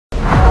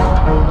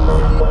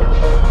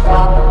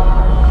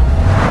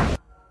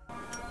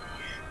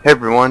Hey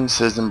everyone,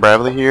 Citizen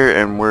Bradlee here,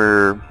 and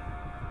we're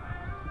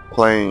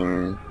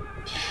playing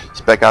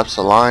Spec Ops: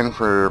 The Line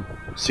for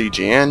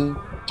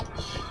CGN.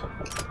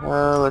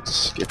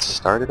 Let's get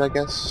started, I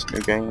guess. New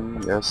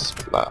game, yes,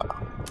 blah,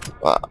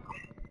 blah.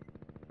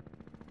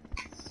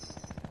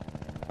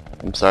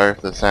 I'm sorry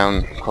if the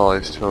sound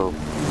quality is too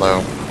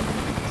low.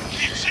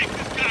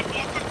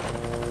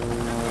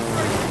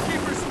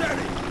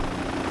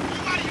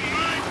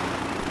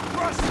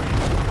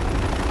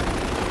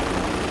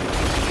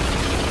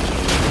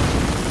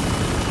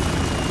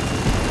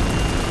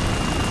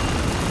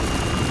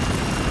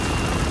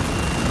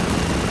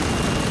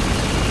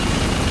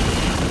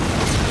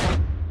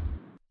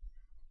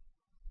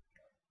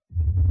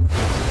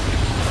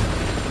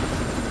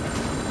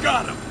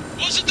 Got him!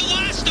 Wasn't the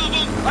last of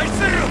them! I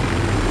see him!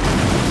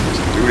 Let's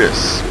do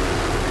this.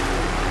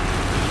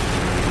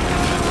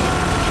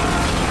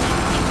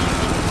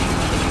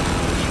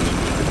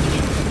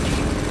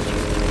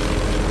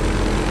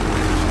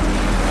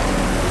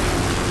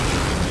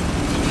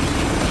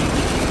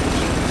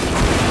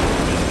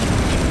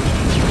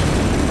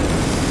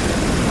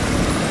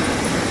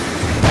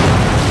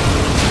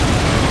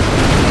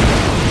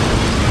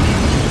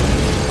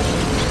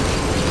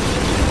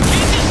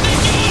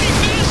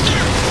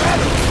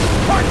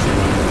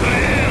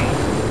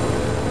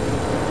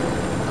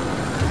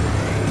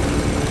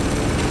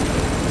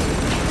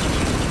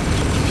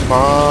 Come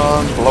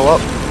on, blow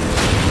up.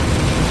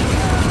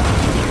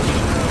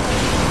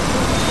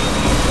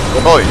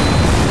 Good boy.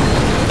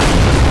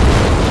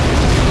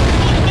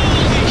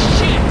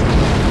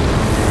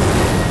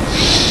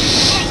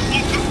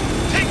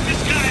 Take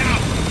this guy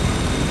out!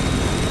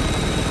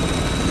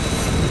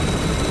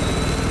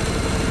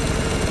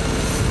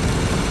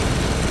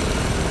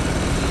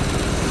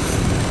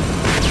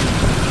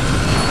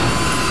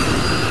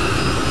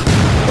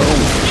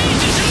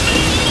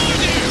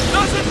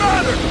 Doesn't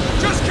matter!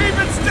 Just keep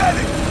it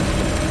steady!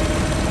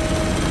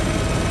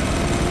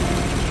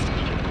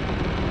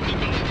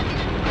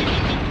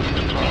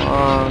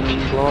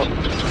 Blow up.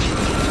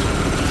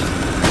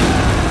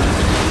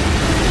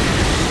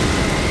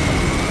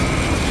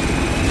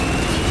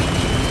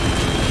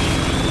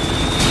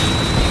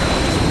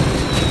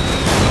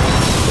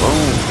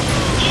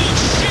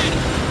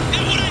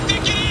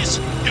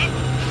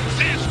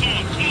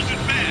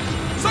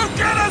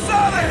 Get us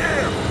out of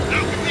here!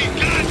 Now with these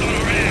guys on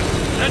our ass!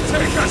 Then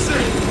take us in!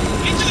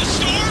 Into the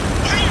storm?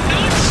 Are you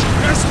nuts?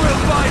 Guess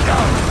we'll find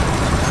out!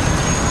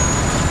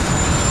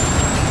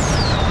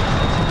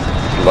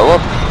 Blow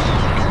up.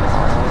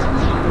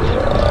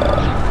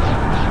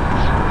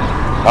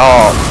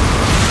 Oh.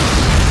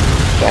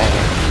 Dang.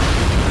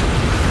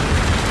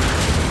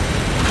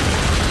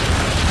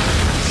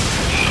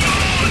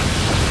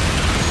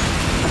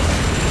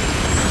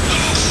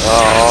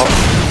 Oh.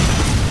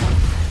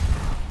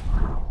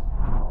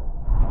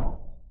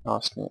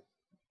 Lost it.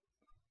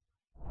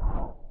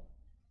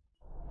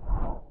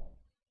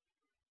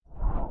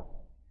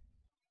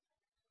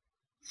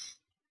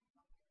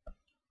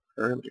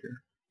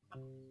 Earlier.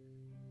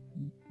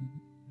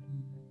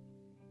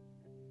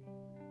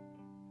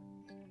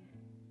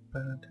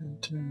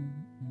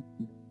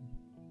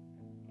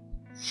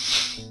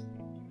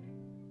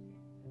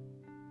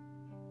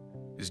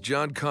 Is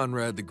John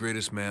Conrad the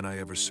greatest man I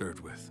ever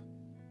served with?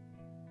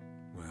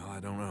 Well,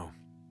 I don't know.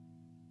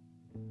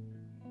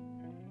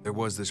 There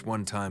was this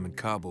one time in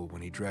Kabul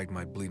when he dragged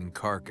my bleeding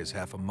carcass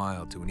half a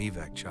mile to an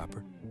evac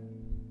chopper.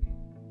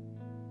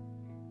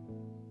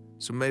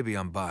 So maybe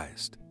I'm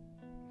biased.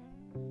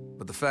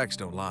 But the facts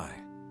don't lie.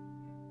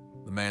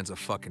 The man's a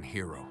fucking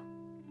hero.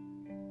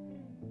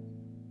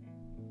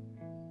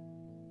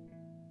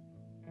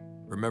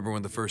 Remember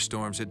when the first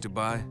storms hit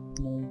Dubai?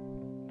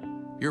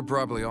 You're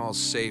probably all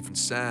safe and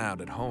sound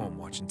at home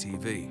watching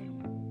TV.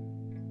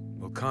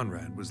 Well,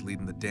 Conrad was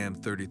leading the damn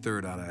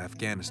 33rd out of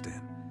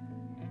Afghanistan.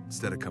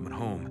 Instead of coming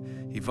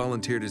home, he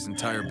volunteered his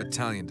entire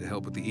battalion to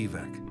help with the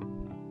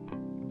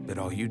evac. But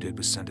all you did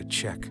was send a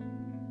check.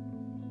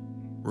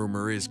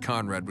 Rumor is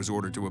Conrad was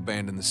ordered to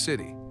abandon the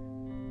city.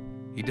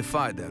 He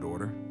defied that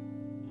order,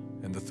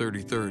 and the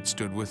 33rd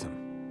stood with him.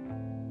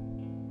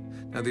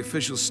 Now, the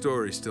official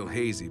story's still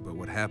hazy about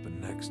what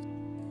happened next.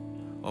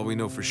 All we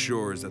know for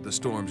sure is that the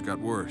storms got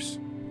worse.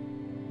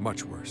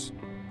 Much worse.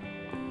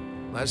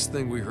 Last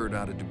thing we heard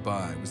out of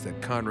Dubai was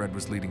that Conrad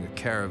was leading a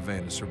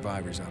caravan of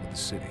survivors out of the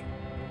city.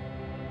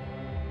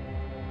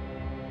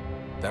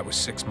 That was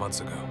 6 months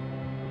ago.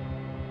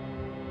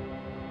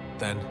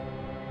 Then,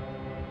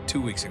 2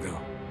 weeks ago,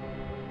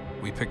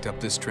 we picked up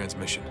this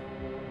transmission.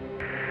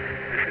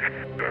 This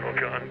is Colonel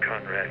John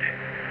Conrad,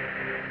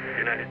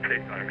 United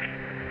States Army.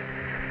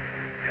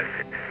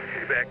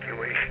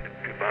 Evacuation of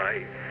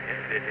Dubai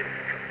ended in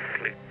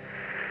complete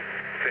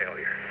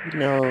failure.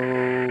 No.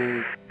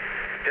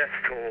 Death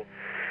toll,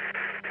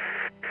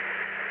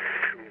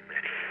 too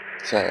many.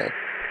 Sad.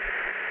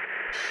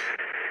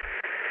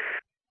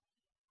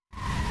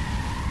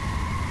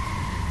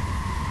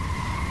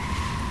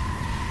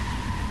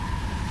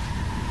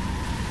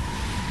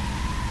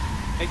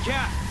 Hey,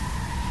 Cap.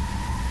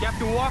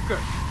 Captain Walker.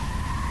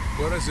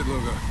 What is it,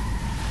 Lugo?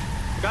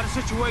 Got a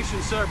situation,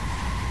 sir.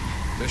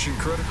 Mission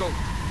critical?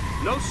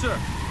 No, sir.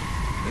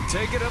 Then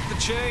take it up the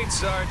chain,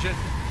 Sergeant.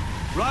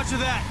 Roger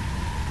that.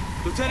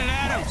 Lieutenant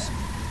Adams.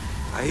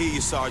 I hear you,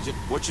 Sergeant.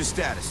 What's your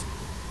status?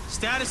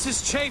 Status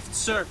is chafed,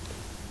 sir.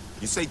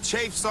 You say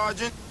chafe,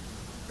 Sergeant?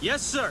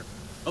 Yes, sir.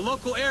 A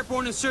local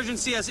airborne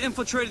insurgency has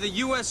infiltrated the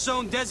U.S.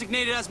 zone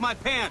designated as my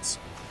pants.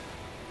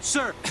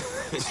 Sir.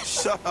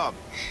 Shut up,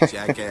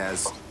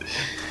 jackass.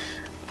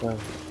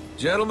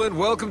 Gentlemen,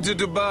 welcome to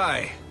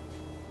Dubai.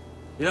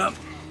 Yep.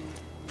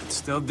 It's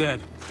still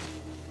dead.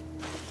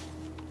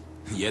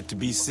 Yet to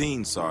be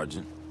seen,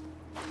 Sergeant.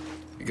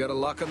 You got a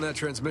lock on that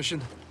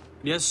transmission?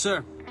 Yes,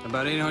 sir.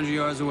 About 800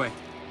 yards away.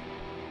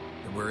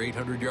 And we're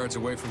 800 yards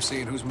away from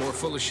seeing who's more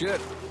full of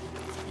shit.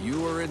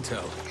 You or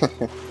Intel?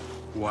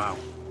 Wow.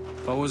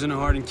 If I wasn't a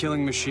hardened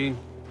killing machine,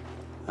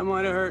 that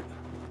might have hurt.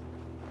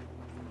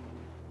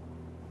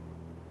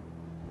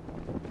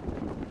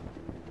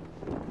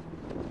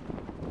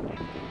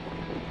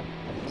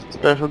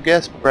 Special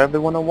guest, Bradlee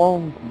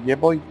 101. Yeah,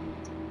 boy.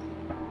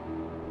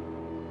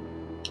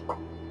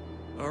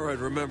 Alright,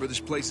 remember, this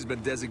place has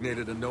been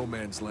designated a no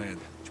man's land,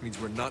 which means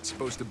we're not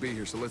supposed to be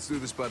here, so let's do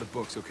this by the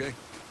books, okay?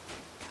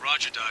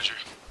 Roger, Dodger.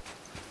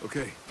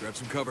 Okay, grab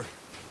some cover.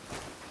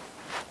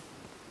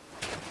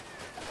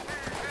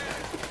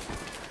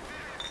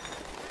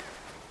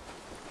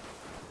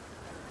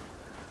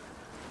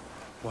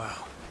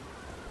 Wow.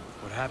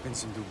 What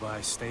happens in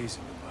Dubai stays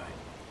in Dubai.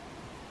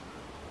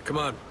 Come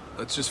on,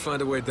 let's just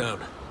find a way down.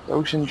 The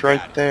ocean's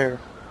right there.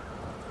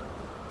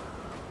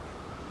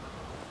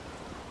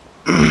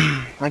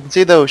 I can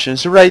see the ocean.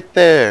 It's right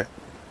there.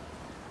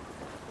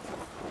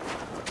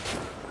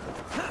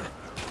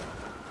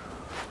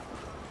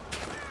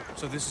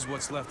 So this is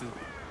what's left of...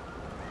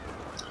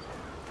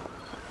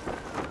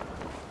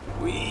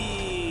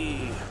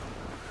 Whee!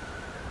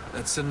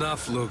 That's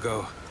enough,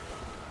 Lugo.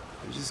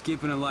 I'm just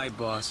keeping it light,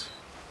 boss.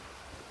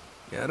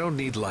 Yeah, I don't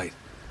need light.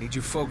 Need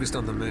you focused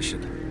on the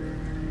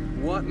mission.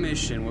 What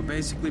mission? We're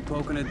basically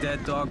poking a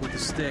dead dog with a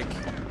stick.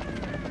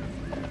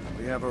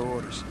 We have our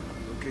orders.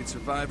 Locate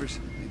survivors,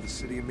 leave the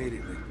city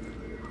immediately.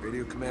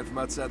 Radio command from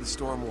outside the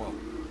storm wall.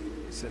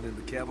 You send in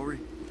the cavalry,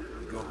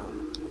 we go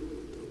home.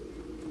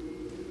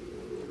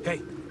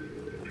 Hey,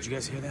 did you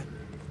guys hear that?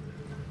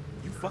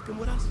 You fucking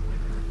with us?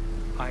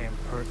 I am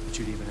hurt that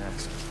you'd even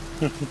ask.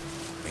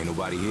 Ain't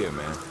nobody here,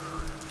 man.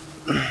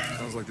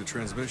 Sounds like the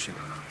transmission.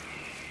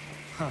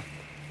 Huh.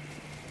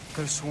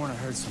 Could have sworn I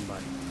heard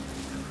somebody.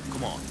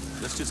 Come on,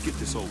 let's just get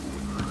this over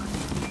with.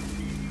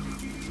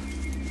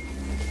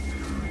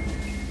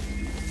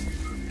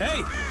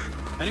 Hey!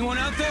 Anyone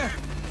out there?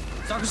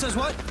 Stalker says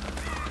what?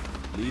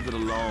 Leave it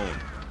alone.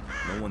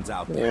 No one's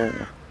out there.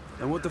 Yeah.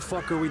 Then what the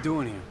fuck are we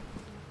doing here?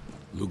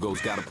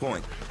 Lugo's got a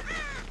point.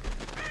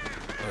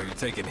 Oh, you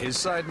taking his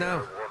side now?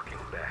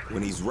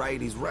 When he's right,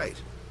 he's right.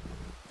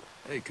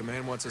 Hey,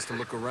 command wants us to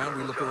look around,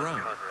 we look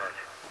around.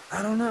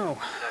 I don't know.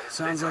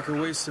 Sounds like a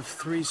waste of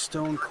 3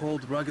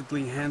 stone-cold,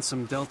 ruggedly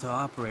handsome Delta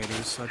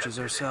operators such as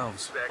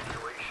ourselves.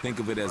 Think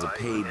of it as a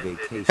paid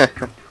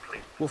vacation.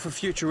 Well, for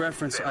future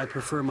reference, I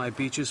prefer my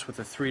beaches with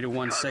a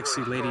 3-to-1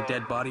 sexy lady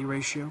dead body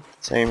ratio.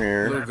 Same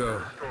here.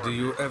 Lugo, do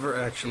you ever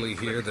actually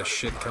hear the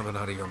shit coming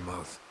out of your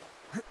mouth?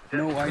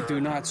 No, I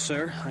do not,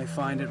 sir. I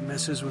find it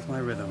messes with my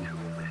rhythm.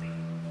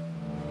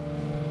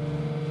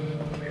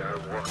 We are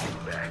walking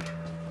back.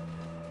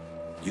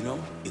 You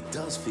know, it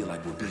does feel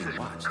like we're being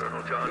watched.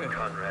 Colonel John Good.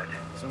 Conrad,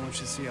 Someone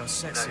should see how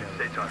sexy United I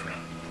States look. Army.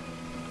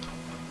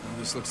 Oh,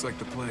 this looks like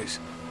the place.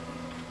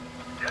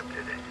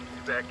 Attempted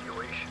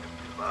evacuation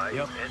of Dubai.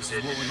 Yep, this is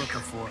ended what we're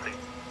looking for. complete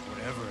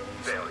Whatever it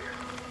is. failure.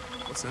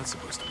 What's that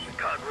supposed to mean?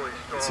 Convoy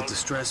It's a stalled.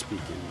 distress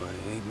beacon, but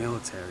it ain't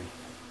military.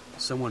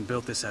 Someone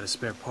built this out of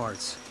spare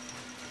parts.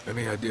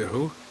 Any idea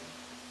who?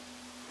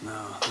 No,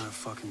 not a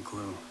fucking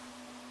clue.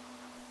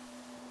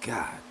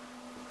 God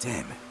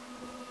damn it.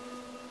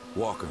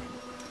 Walker,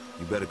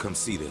 you better come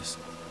see this.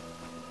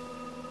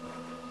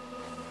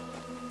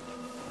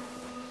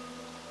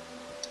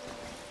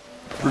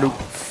 Oh,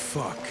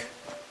 fuck.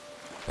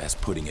 That's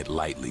putting it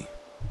lightly.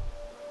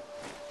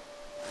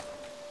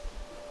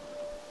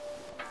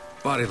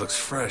 Body looks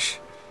fresh.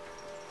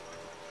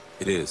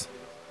 It is.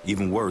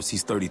 Even worse,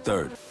 he's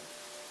 33rd.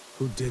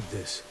 Who did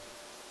this?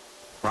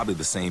 Probably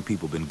the same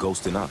people been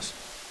ghosting us.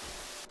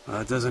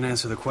 That doesn't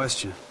answer the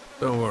question.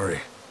 Don't worry.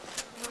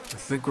 I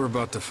think we're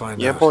about to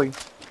find Yeah, out. boy.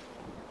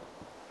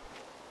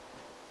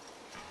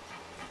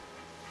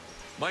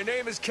 My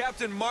name is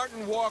Captain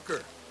Martin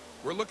Walker.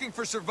 We're looking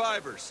for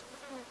survivors.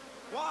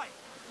 Why?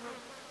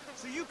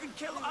 So you can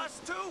kill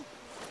us too?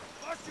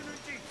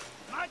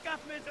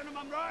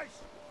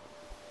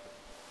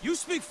 You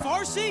speak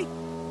Farsi?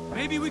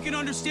 Maybe we can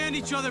understand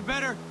each other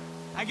better.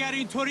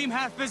 Agarin Torim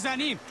half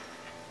bezanim.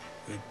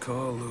 Good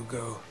call,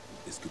 Lugo.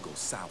 This could go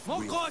south ما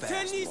real قاتل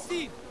fast.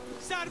 نیستیم.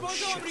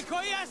 سرباز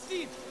آمریکایی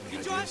هستیم.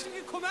 اینجا هستیم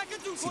که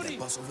کمکتون See that کنیم.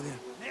 bus over there?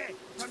 نه،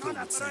 It's filled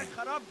with sand.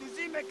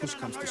 Push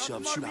comes to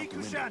shove, shoot out the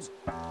windows.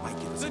 Might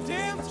give us The a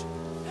damned?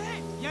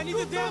 Hey, یعنی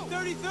the damn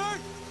 33rd?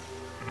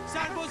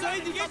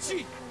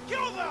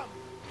 Kill them!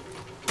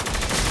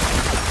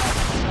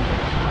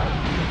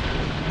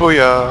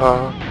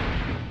 Booyah!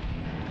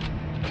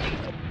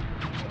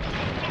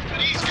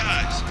 These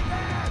guys,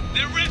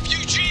 they're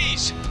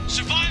refugees,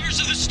 survivors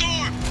of the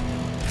storm.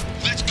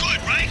 That's good,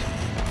 right?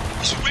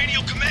 This is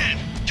Radio Command.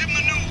 Give them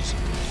the news.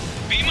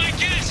 Be my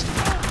guest.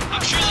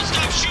 I'm sure they'll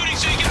stop shooting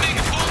so you can make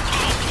a phone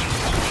call.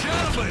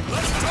 Gentlemen,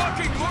 less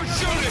talking, more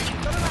shooting!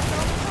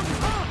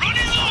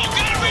 Running low,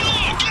 gotta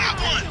reload. Got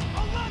one.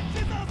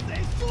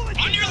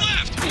 On your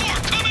left, more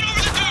coming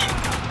over the dune.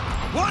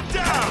 One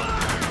down!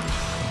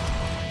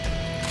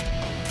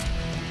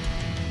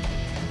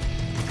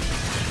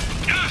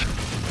 Ah.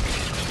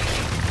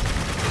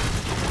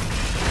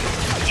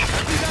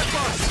 Empty that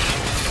bus!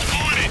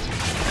 On it.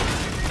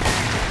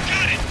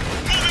 Got it.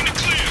 Moving to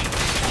clear.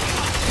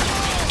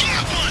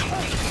 Got one.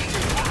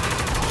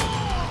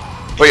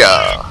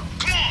 Booyah!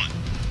 Come on.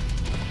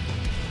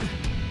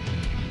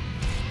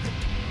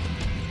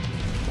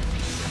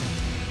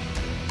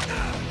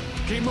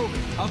 Keep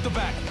moving, out the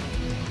back.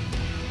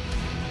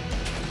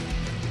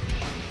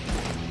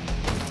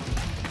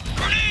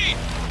 Grenade.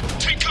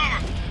 Take cover.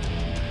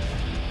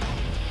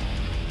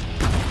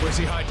 Where's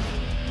he hiding?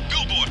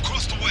 Billboard,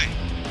 cross the way.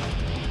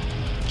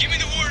 Give me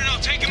the word and I'll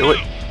take him Do it.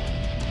 out.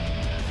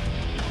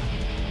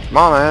 Come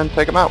on, man,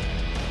 take him out.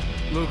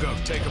 Lugo,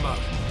 take him out.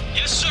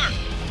 Yes, sir.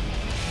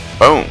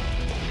 Boom.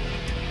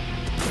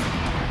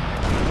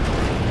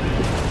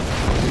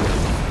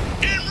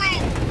 En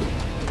route.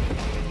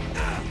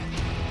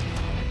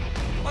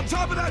 On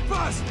top of that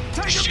bus!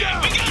 Take him Shit,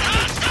 down! we got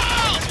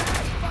hostiles.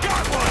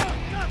 Got one!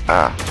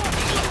 Ah.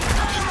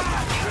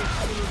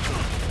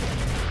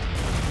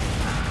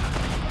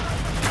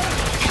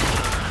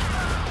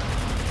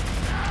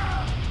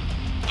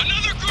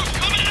 Another group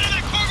coming out of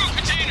that cargo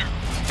container.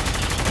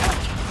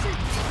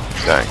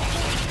 Dang.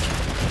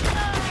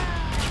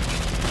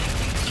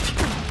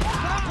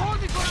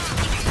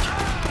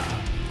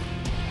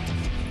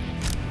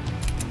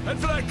 Head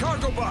for that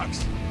cargo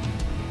box!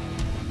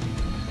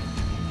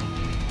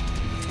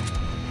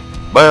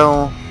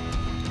 Well,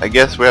 I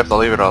guess we have to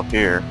leave it off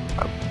here.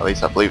 At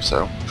least I believe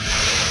so.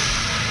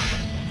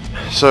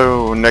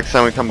 So next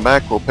time we come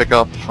back, we'll pick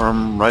up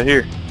from right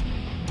here.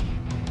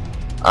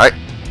 Alright.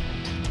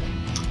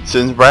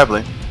 Citizens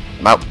Bradlee.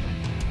 I'm out.